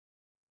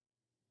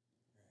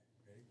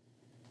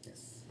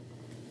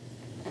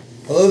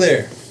Hello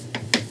there.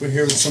 We're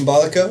here with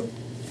Symbolico.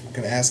 We're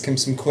going to ask him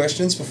some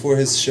questions before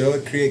his show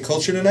at Create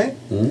Culture tonight.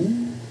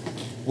 Mm?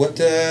 What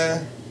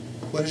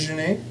is your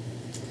name?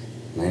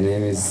 My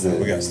name is...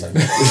 We got to start.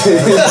 Say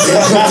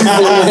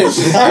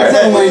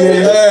my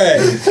name. Alright.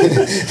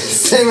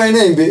 Say my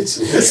name, bitch.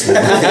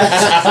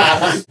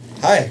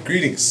 Hi,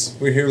 greetings.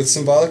 We're here with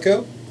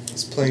Symbolico.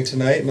 He's playing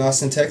tonight in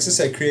Austin, Texas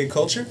at Create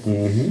Culture.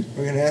 Mm-hmm.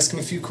 We're going to ask him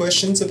a few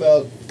questions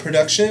about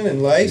production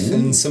and life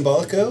and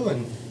Symbolico.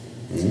 And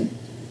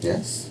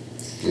Yes,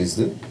 please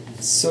do.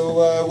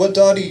 so, what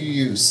DAW do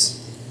you use?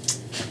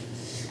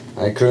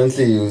 I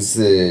currently use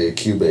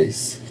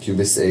Cubase.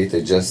 Cubase 8.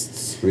 I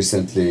just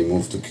recently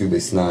moved to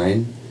Cubase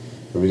 9.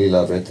 I really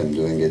love it. I'm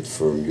doing it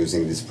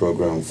using this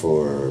program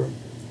for,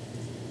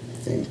 I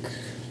think,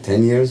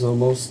 10 years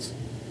almost.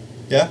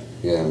 Yeah?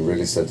 Yeah, I'm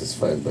really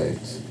satisfied by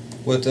it.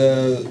 What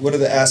are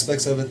the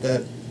aspects of it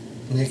that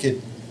make it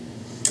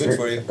good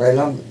for you?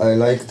 I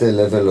like the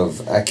level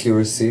of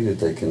accuracy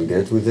that I can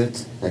get with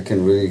it. I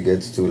can really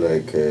get to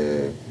like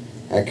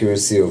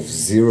accuracy of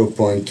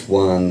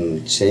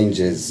 0.1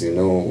 changes, you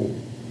know.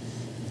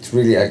 It's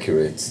really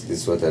accurate.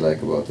 This is what I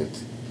like about it.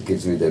 It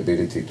gives me the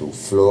ability to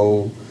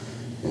flow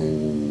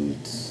and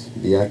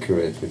be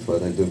accurate with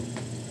what I do.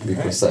 Be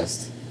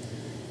precise.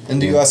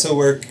 And do you also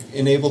work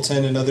in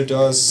Ableton and other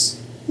DAWs?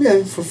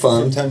 Yeah, for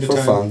fun. From time to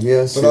time. Fun,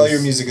 yes. But all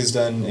your music is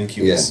done in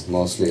Cubase? Yeah,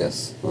 mostly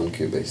yes, on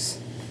Cubase.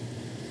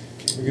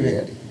 We're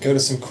going to go to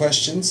some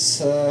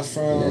questions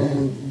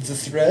from the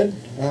thread.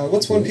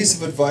 What's one piece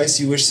of advice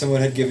you wish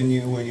someone had given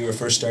you when you were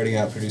first starting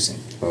out producing?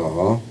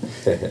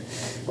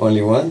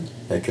 Only one?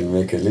 I can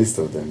make a list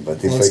of them.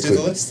 But if Let's I do could,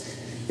 the list.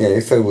 Yeah,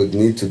 if I would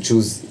need to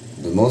choose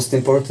the most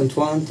important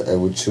one, I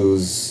would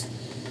choose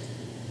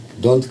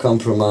don't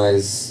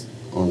compromise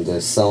on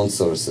the sound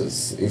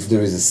sources. If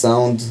there is a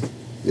sound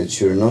that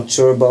you're not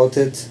sure about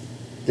it,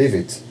 leave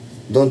it.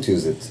 Don't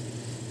use it.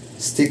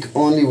 Stick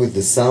only with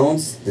the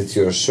sounds that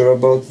you're sure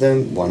about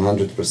them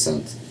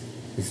 100%.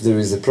 If there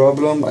is a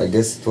problem, I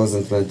guess it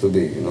wasn't meant to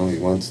be. You know,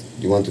 you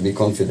want to be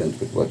confident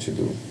with what you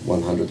do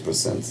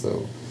 100%.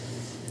 So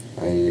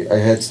I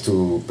had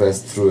to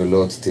pass through a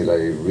lot till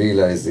I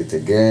realized it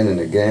again and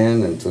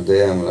again, and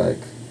today I'm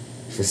like,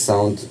 if a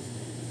sound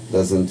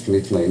doesn't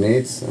meet my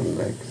needs, I'm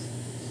like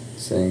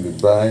saying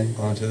goodbye.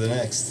 On to the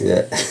next.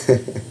 Yeah.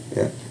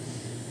 Yeah.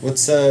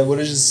 What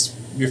is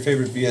your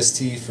favorite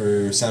VST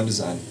for sound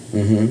design?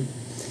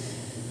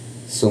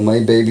 So my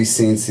baby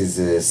synth is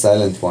a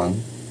silent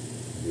one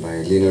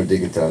by Linear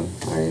Digital.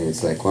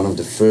 It's like one of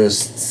the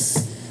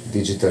first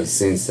digital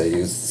synths I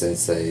used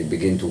since I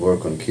began to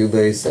work on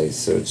Cubase. I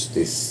searched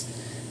this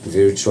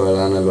virtual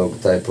analog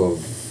type of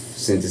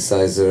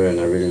synthesizer and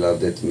I really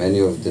loved it. Many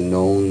of the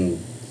known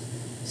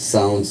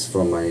sounds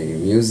from my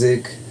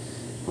music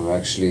are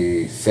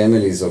actually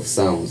families of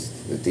sounds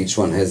that each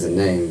one has a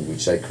name,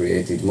 which I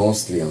created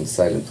mostly on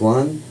Silent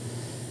One,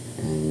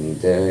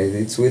 and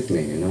it's with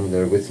me, you know,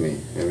 they're with me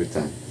every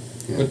time.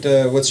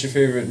 Yeah. What's your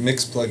favorite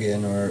mix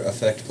plugin or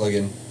effect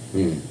plugin?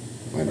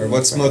 Or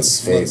what's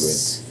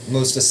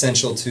most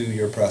essential to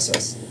your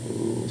process?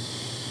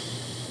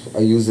 I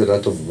use a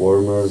lot of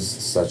warmers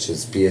such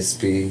as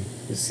PSP,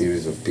 a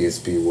series of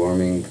PSP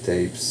warming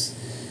tapes.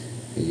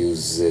 I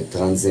use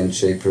transient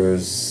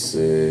shapers,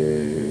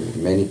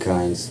 many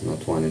kinds,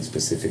 not one in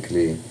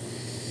specifically.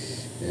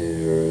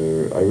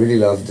 I really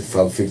love the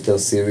FabFilter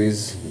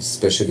series,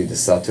 especially the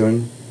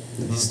Saturn,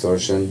 the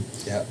distortion.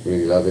 Yeah.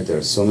 Really love it. There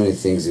are so many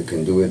things you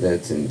can do with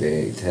it, and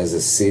it has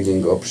a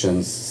seeding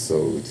options,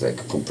 so it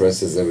like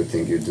compresses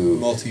everything you do.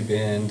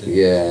 Multi-band.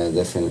 Yeah,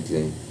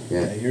 definitely.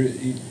 Yeah.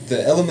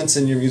 The elements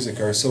in your music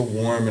are so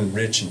warm and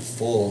rich and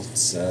full.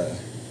 It's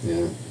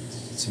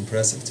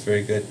impressive. It's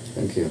very good.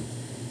 Thank you.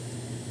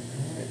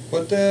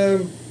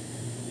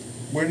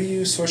 Where do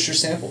you source your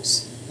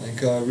samples?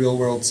 Like real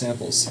world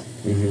samples?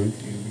 Do you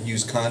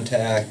use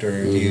Contact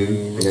or do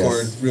you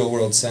record real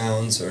world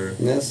sounds or?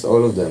 Yes,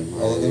 all of them.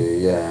 All of them?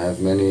 Yeah, I have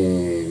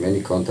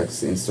many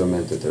Contacts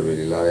instruments that I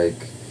really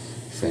like.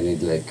 If I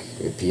need like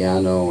a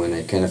piano and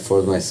I can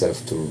afford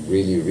myself to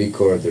really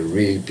record a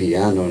real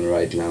piano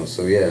right now,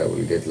 so yeah, I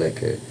will get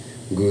like a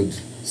good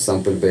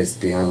sample-based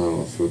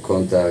piano through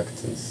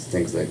Contact and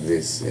things like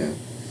this. Yeah.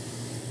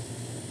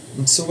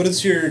 And so what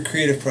does your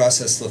creative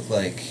process look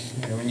like?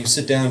 You know, when you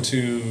sit down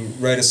to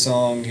write a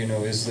song, you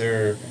know, is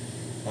there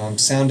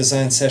sound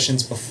design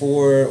sessions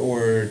before,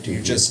 or do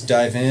you just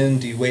dive in?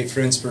 Do you wait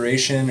for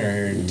inspiration,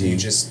 or do you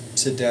just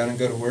sit down and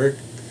go to work?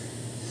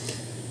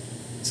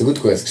 It's a good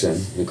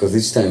question, because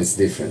each time it's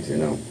different, you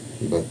know.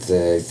 But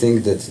I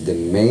think that the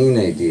main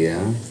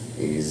idea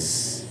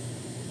is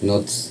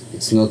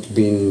it's not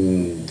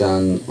being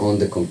done on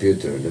the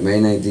computer. The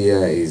main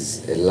idea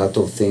is a lot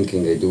of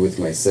thinking I do with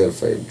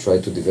myself. I try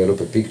to develop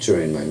a picture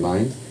in my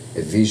mind,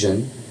 a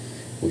vision,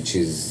 which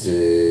is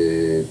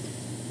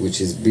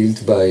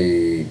built by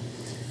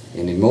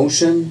an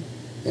emotion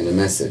and a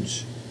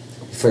message.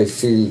 If I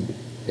feel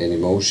an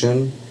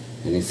emotion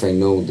and if I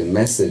know the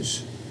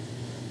message,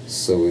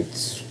 so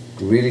it's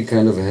really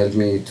kind of helped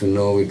me to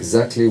know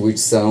exactly which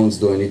sounds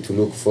do I need to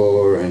look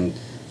for and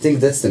think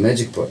that's the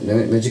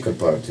magical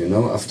part, you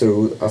know.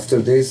 After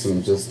this,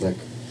 I'm just like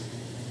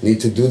need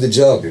to do the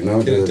job, you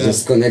know,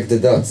 just connect the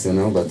dots, you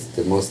know. But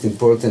the most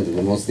important and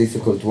the most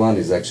difficult one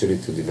is actually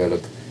to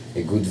develop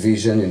a good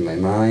vision in my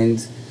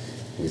mind,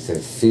 with a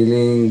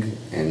feeling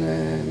and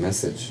a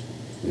message,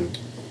 you know.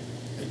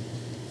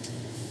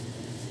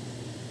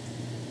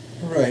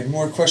 All right,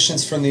 more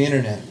questions from the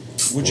internet.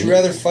 Would you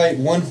rather fight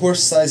one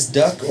horse-sized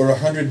duck or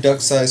 100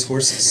 duck-sized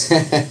horses?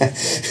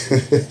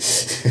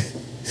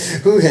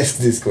 Who asked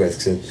this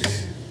question?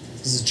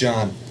 This is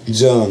John.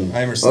 John.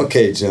 Imerson.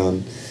 Okay,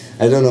 John.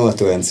 I don't know what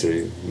to answer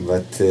you,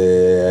 but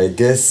I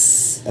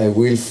guess I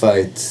will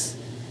fight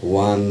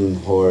one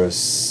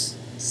horse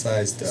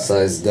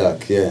sized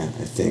duck. Yeah,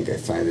 I think I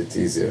find it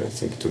easier. I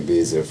think it will be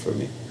easier for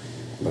me.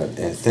 But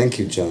thank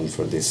you, John,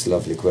 for this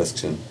lovely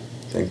question.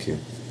 Thank you.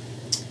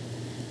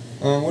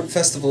 What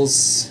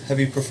festivals have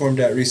you performed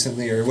at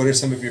recently, or what are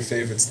some of your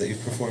favorites that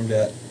you've performed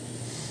at?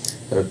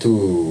 There are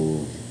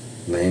two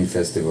main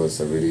festivals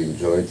I really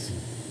enjoyed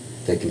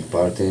taking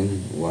part in.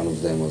 One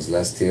of them was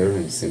last year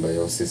in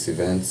Symbiosis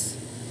Events.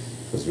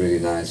 It was really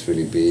nice,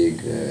 really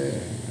big, a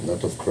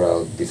lot of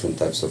crowd, different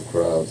types of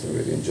crowds. I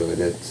really enjoyed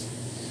it.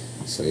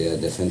 So yeah,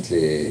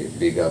 definitely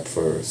big up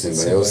for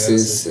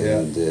Symbiosis.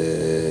 And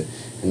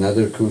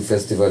another cool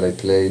festival I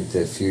played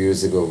a few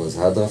years ago was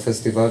Hadra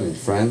Festival in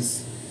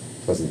France.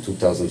 It was in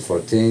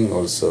 2014.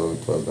 Also,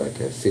 it was like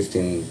a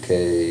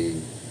 15K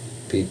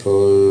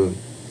people.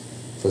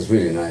 It was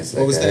really nice.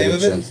 What was the name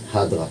of it?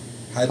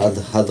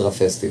 Hadra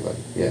Festival,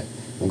 yeah.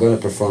 I'm going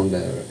to perform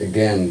there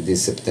again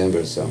this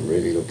September, so I'm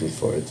really looking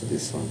forward to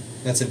this one.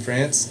 That's in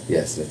France?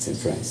 Yes, that's in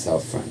France,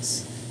 South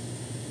France.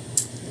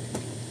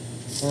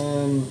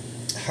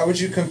 How would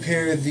you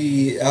compare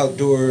the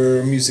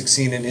outdoor music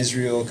scene in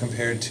Israel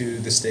compared to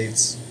the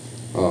States?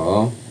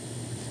 Oh,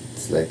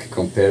 it's like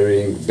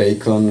comparing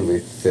bacon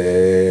with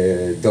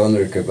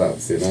doner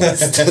kebabs, you know,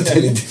 it's a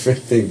totally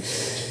different thing.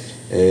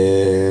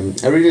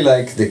 I really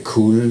like the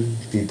cool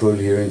people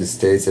here in the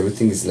States.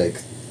 Everything is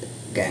like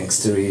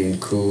gangstery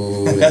and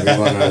cool.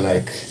 Everyone are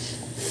like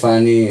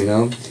funny, you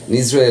know. In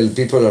Israel,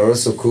 people are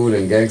also cool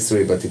and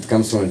gangstery, but it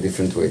comes from a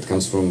different way. It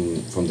comes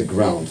from the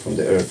ground, from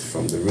the earth,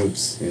 from the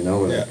roots, you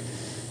know. Like,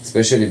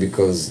 especially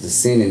because the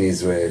scene in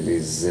Israel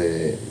is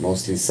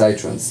mostly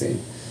psytrance scene.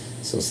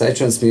 So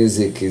psytrance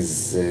music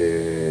is,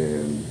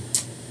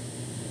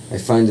 I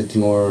find it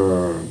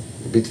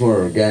a bit more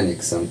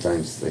organic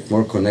sometimes, like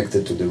more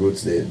connected to the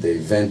roots, the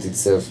event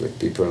itself. Like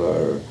people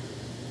are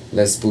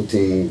less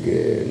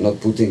not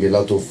putting a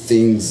lot of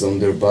things on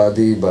their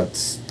body, but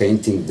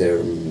painting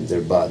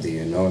their body,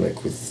 you know,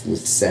 like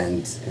with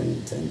sand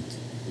and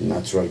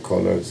natural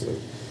colors. Or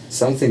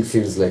something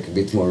feels like a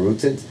bit more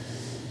rooted.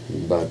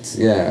 But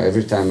yeah,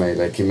 every time I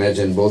like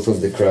imagine both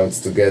of the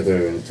crowds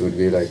together, and it would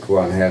be like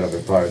one hell of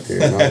a party, you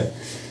know.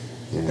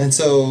 Yeah. And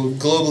so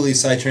globally,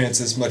 psytrance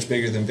is much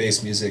bigger than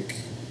bass music.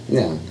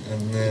 Yeah.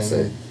 And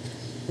then,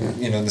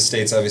 you know, in the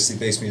States, obviously,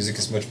 bass music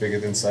is much bigger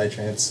than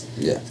psytrance.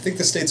 Yeah. I think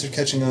the States are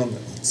catching on.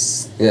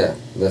 Yeah,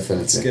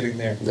 definitely. It's getting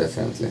there.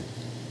 Definitely.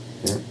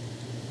 Yeah.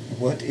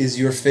 What is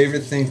your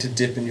favorite thing to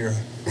dip in your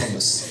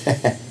hummus?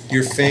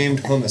 Your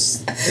famed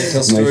hummus. They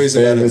tell stories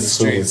about it in the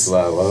streets.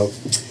 Hummus, wow.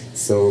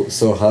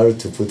 So hard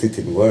to put it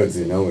in words,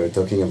 you know. We're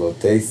talking about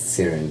tastes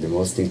here, and the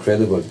most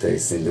incredible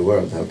tastes in the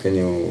world. How can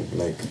you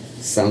like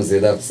sum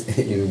it up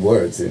in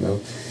words, you know?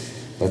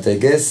 But I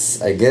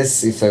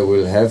guess if I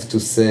will have to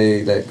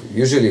say, like,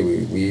 usually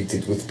we eat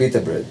it with pita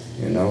bread,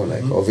 you know,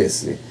 like,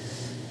 obviously.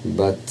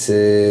 But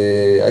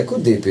I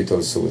could dip it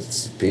also with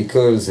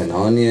pickles and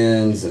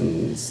onions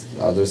and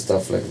other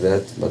stuff like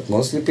that, but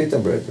mostly pita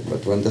bread.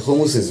 But when the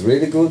hummus is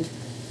really good,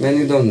 man,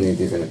 you don't need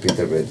even a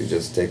pita bread. You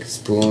just take a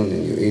spoon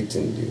and you eat,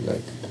 and you,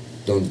 like,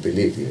 don't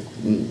believe it.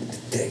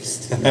 The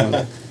taste, you know,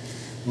 like,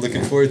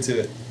 Looking forward to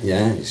it.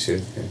 Yeah, you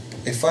should.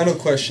 Yeah. A final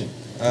question.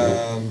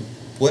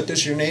 What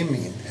does your name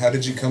mean? How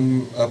did you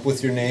come up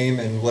with your name,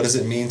 and what does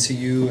it mean to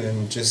you?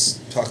 And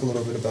just talk a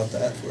little bit about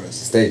that for us.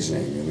 Stage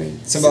name, you mean?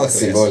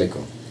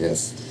 Symbolico.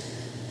 Yes.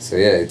 So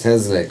yeah, it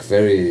has like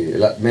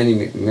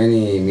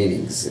many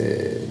meanings.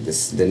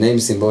 The name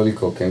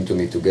Symbolico came to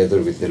me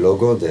together with the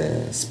logo,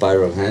 the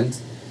spiral hand.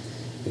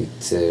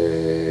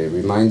 It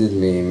reminded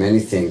me many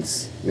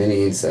things,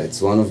 many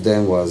insights. One of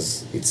them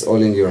was, it's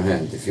all in your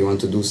hand. If you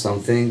want to do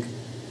something,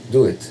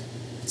 do it.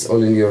 It's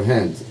all in your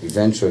hand.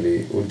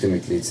 Eventually,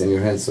 ultimately, it's in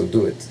your hand, so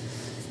do it.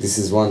 This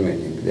is one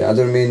meaning. The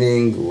other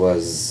meaning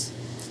was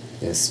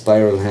a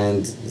spiral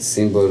hand, the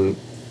symbol.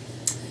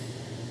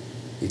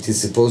 It is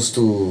supposed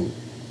to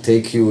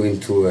take you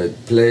into a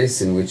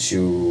place in which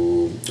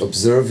you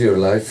observe your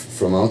life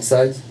from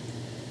outside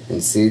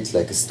and see it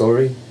like a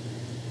story,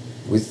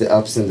 with the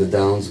ups and the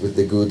downs, with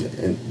the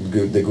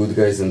the good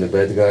guys and the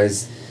bad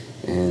guys,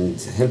 and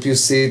help you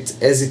see it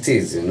as it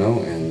is, you know.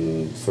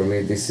 And for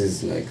me, this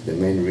is like the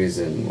main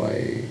reason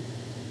why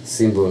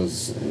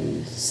symbols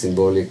and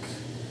symbolic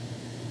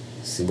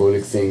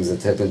things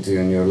that happen to you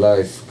in your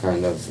life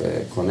kind of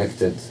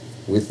connected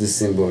with the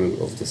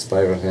symbol of the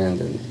spiral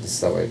hand, and this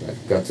is how I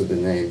got to the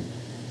name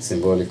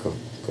Symbolico,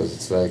 because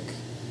it's like,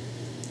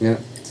 yeah,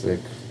 It's like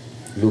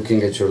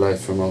looking at your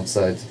life from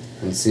outside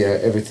and see how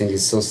everything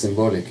is so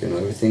symbolic, you know,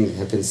 everything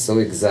happens so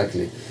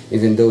exactly,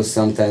 even though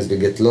sometimes we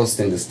get lost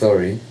in the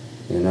story,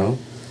 you know,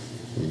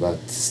 but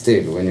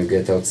still, when you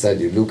get outside,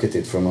 you look at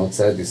it from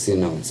outside, you see,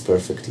 no, it's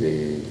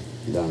perfectly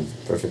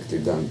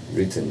done,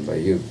 written by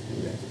you,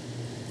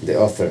 the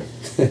author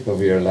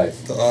of your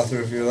life. The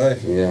author of your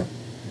life. Yeah,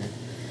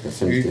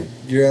 definitely.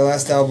 Your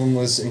last album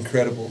was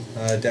incredible.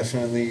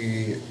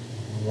 Definitely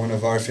one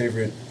of our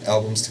favorite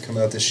albums to come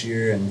out this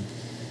year, and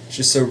it's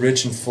just so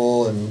rich and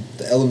full, and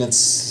the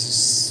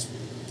elements,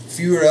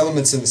 fewer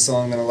elements in the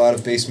song than a lot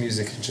of bass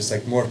music, just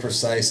like more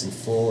precise and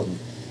full, and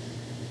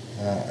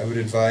I would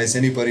advise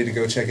anybody to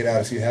go check it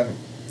out if you haven't.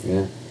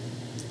 Yeah.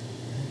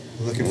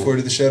 Looking forward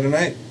to the show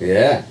tonight.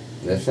 Yeah,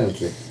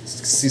 definitely.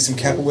 See some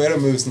capoeira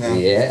moves now.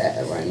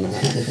 Yeah, why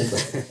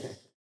not?